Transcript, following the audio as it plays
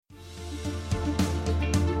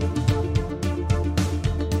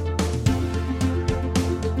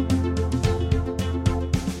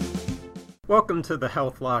Welcome to the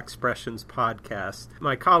Health Law Expressions podcast.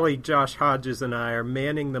 My colleague Josh Hodges and I are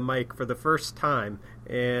manning the mic for the first time.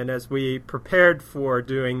 And as we prepared for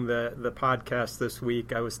doing the podcast this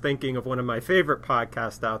week, I was thinking of one of my favorite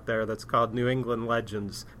podcasts out there that's called New England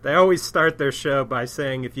Legends. They always start their show by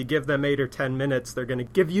saying if you give them 8 or 10 minutes, they're going to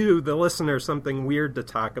give you, the listener, something weird to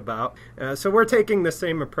talk about. So we're taking the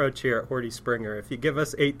same approach here at Horty Springer. If you give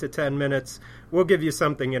us 8 to 10 minutes, we'll give you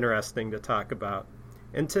something interesting to talk about.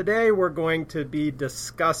 And today we're going to be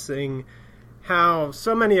discussing how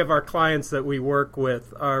so many of our clients that we work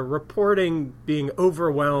with are reporting being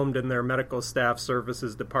overwhelmed in their medical staff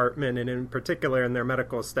services department and in particular in their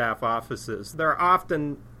medical staff offices. They're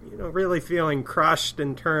often really feeling crushed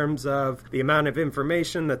in terms of the amount of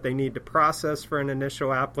information that they need to process for an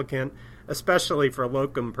initial applicant, especially for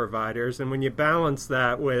locum providers. And when you balance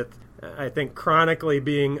that with I think chronically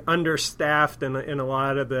being understaffed in a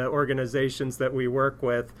lot of the organizations that we work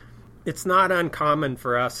with, it's not uncommon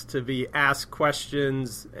for us to be asked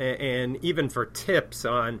questions and even for tips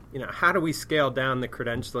on, how do we scale down the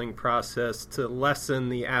credentialing process to lessen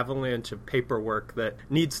the avalanche of paperwork that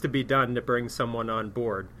needs to be done to bring someone on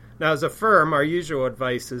board. Now, as a firm, our usual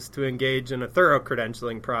advice is to engage in a thorough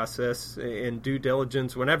credentialing process and due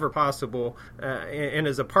diligence whenever possible, and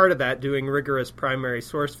as a part of that, doing rigorous primary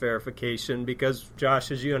source verification because,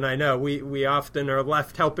 Josh, as you and I know, we often are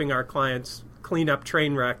left helping our clients clean up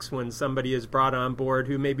train wrecks when somebody is brought on board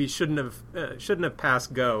who maybe shouldn't have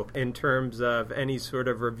passed go in terms of any sort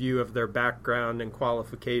of review of their background and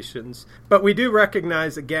qualifications. But we do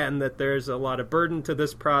recognize, again, that there's a lot of burden to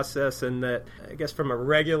this process and that, I guess from a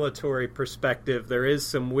regulatory perspective, there is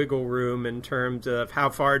some wiggle room in terms of how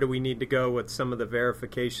far do we need to go with some of the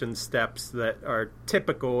verification steps that are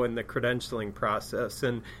typical in the credentialing process.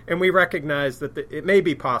 And we recognize that it may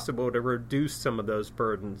be possible to reduce some of those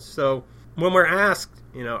burdens. So when we're asked,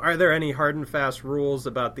 are there any hard and fast rules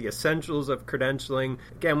about the essentials of credentialing?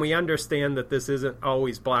 Again, we understand that this isn't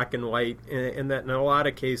always black and white, and that in a lot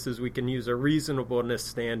of cases we can use a reasonableness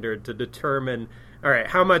standard to determine, all right,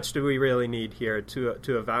 how much do we really need here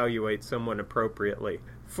to evaluate someone appropriately?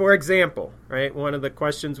 For example, right, one of the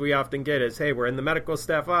questions we often get is, hey, we're in the medical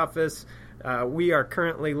staff office. We are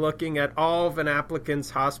currently looking at all of an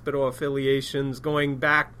applicant's hospital affiliations going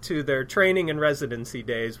back to their training and residency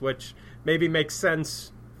days, which maybe makes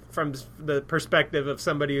sense from the perspective of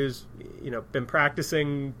somebody who's, been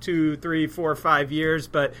practicing 2, 3, 4, 5 years,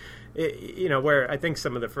 but where I think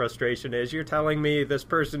some of the frustration is, you're telling me this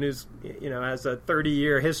person who's, has a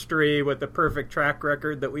 30-year history with a perfect track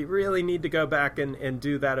record that we really need to go back and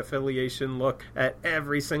do that affiliation look at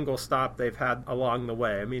every single stop they've had along the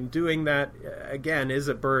way. I mean, doing that, again, is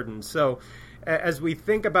a burden. So as we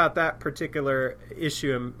think about that particular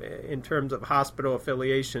issue in terms of hospital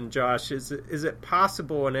affiliation, Josh, is it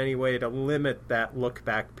possible in any way to limit that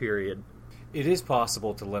look-back period? It is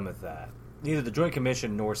possible to limit that. Neither the Joint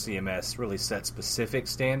Commission nor CMS really set specific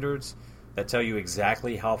standards that tell you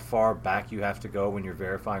exactly how far back you have to go when you're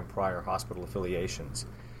verifying prior hospital affiliations.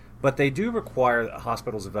 But they do require that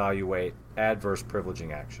hospitals evaluate adverse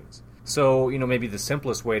privileging actions. So, maybe the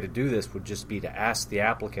simplest way to do this would just be to ask the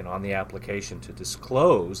applicant on the application to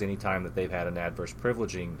disclose any time that they've had an adverse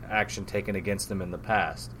privileging action taken against them in the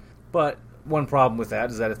past. But one problem with that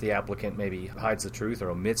is that if the applicant maybe hides the truth or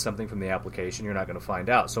omits something from the application, you're not going to find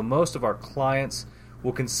out. So most of our clients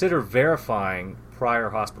will consider verifying prior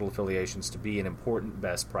hospital affiliations to be an important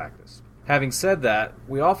best practice. Having said that,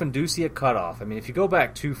 we often do see a cutoff. I mean, if you go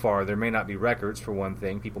back too far, there may not be records, for one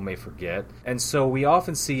thing. People may forget. And so we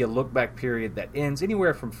often see a look-back period that ends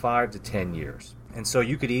anywhere from 5 to 10 years. And so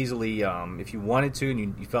you could easily, if you wanted to and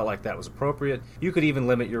you felt like that was appropriate, you could even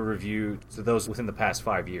limit your review to those within the past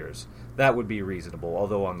 5 years. That would be reasonable,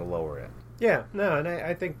 although on the lower end. Yeah, no, and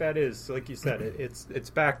I think that is, like you said, it's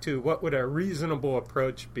back to what would a reasonable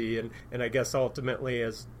approach be, and I guess ultimately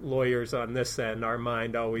as lawyers on this end, our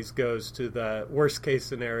mind always goes to the worst case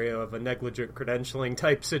scenario of a negligent credentialing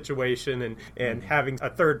type situation and having a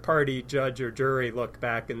third party judge or jury look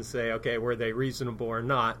back and say, okay, were they reasonable or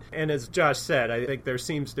not? And as Josh said, I think there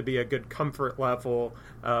seems to be a good comfort level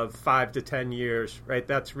of 5 to 10 years, right?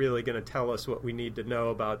 That's really going to tell us what we need to know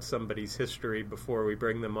about somebody's history before we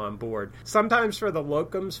bring them on board. Sometimes for the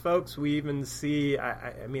locums folks, we even see,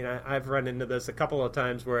 I've run into this a couple of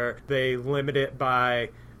times where they limit it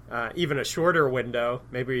by even a shorter window.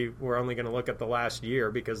 Maybe we're only going to look at the last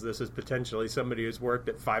year because this is potentially somebody who's worked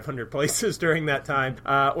at 500 places during that time,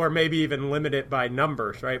 or maybe even limit it by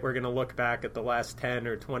numbers, right? We're going to look back at the last 10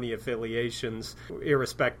 or 20 affiliations,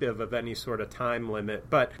 irrespective of any sort of time limit.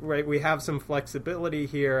 But right, we have some flexibility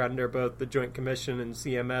here under both the Joint Commission and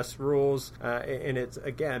CMS rules, and it's,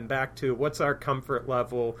 again, back to what's our comfort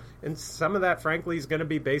level, and some of that, frankly, is going to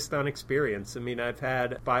be based on experience. I mean, I've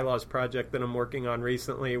had a bylaws project that I'm working on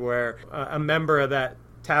recently where a member of that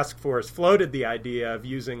task force floated the idea of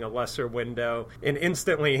using a lesser window, and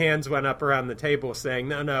instantly hands went up around the table saying,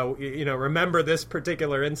 no, remember this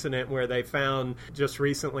particular incident where they found just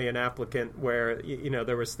recently an applicant where,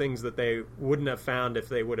 there was things that they wouldn't have found if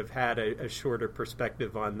they would have had a shorter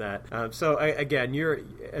perspective on that. So again,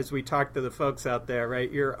 as we talk to the folks out there,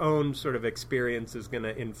 right, your own sort of experience is going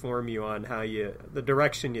to inform you on the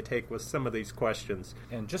direction you take with some of these questions.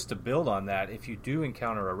 And just to build on that, if you do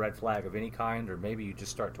encounter a red flag of any kind, or maybe you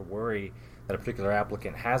just start to worry that a particular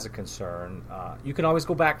applicant has a concern, you can always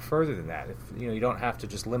go back further than that. If you don't have to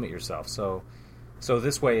just limit yourself. So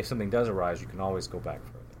this way, if something does arise, you can always go back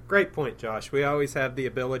further. Great point, Josh. We always have the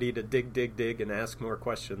ability to dig, and ask more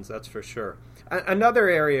questions, that's for sure. Another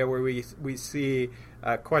area where we see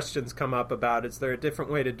questions come up about, is there a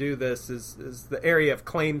different way to do this, is the area of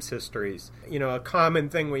claims histories. A common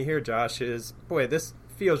thing we hear, Josh, is, boy, this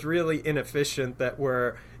feels really inefficient that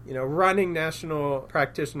we're running national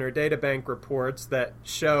practitioner data bank reports that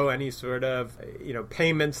show any sort of,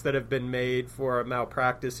 payments that have been made for a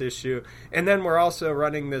malpractice issue. And then we're also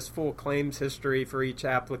running this full claims history for each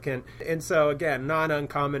applicant. And so, again, not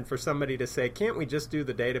uncommon for somebody to say, can't we just do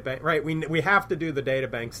the data bank? Right, we have to do the data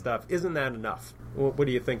bank stuff. Isn't that enough? What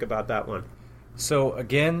do you think about that one? So,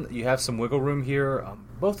 again, you have some wiggle room here.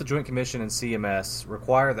 Both the Joint Commission and CMS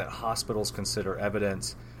require that hospitals consider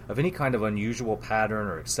evidence of any kind of unusual pattern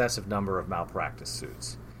or excessive number of malpractice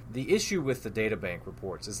suits. The issue with the data bank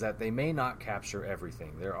reports is that they may not capture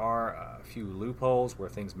everything. There are a few loopholes where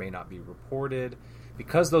things may not be reported.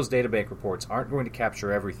 Because those data bank reports aren't going to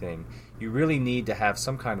capture everything, you really need to have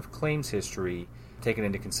some kind of claims history taken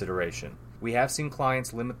into consideration. We have seen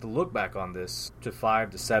clients limit the look back on this to 5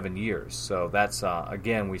 to 7 years. So that's,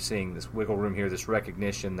 again, we're seeing this wiggle room here, this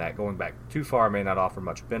recognition that going back too far may not offer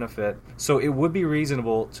much benefit. So it would be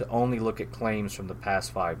reasonable to only look at claims from the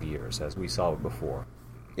past 5 years, as we saw before.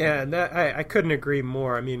 Yeah, and that, I couldn't agree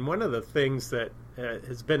more. I mean, one of the things that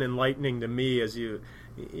has been enlightening to me as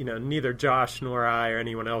neither Josh nor I or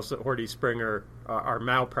anyone else at Horty Springer are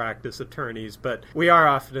malpractice attorneys, but we are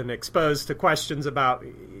often exposed to questions about,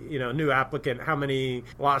 new applicant, how many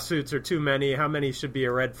lawsuits are too many, how many should be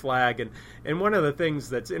a red flag. And one of the things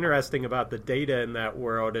that's interesting about the data in that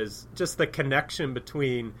world is just the connection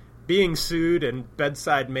between being sued and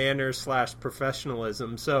bedside manner /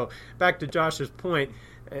 professionalism. So back to Josh's point,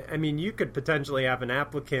 I mean, you could potentially have an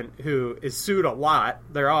applicant who is sued a lot.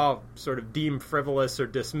 They're all sort of deemed frivolous or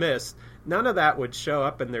dismissed. None of that would show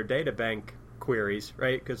up in their data bank queries,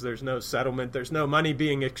 right? Because there's no settlement, there's no money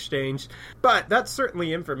being exchanged. But that's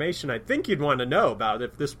certainly information I think you'd want to know about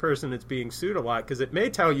if this person is being sued a lot, because it may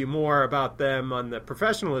tell you more about them on the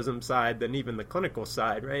professionalism side than even the clinical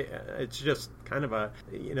side, right? It's just kind of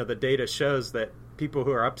the data shows that people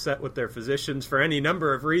who are upset with their physicians for any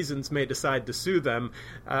number of reasons may decide to sue them.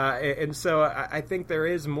 And so I think there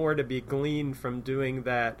is more to be gleaned from doing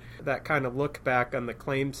that kind of look back on the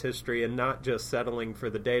claims history and not just settling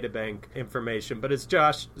for the data bank information. But as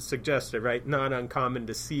Josh suggested, right, not uncommon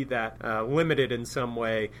to see that limited in some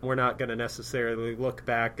way. We're not going to necessarily look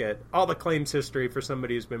back at all the claims history for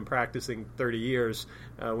somebody who's been practicing 30 years.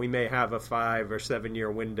 We may have a 5 or 7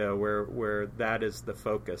 year window where that is the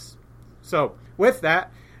focus. So with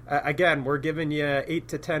that, again, we're giving you 8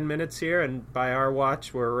 to 10 minutes here, and by our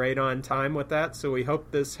watch, we're right on time with that. So we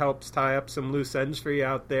hope this helps tie up some loose ends for you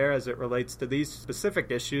out there as it relates to these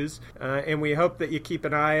specific issues. And we hope that you keep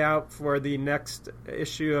an eye out for the next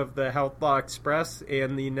issue of the Health Law Express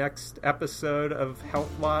and the next episode of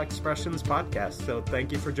Health Law Expressions podcast. So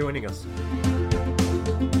thank you for joining us.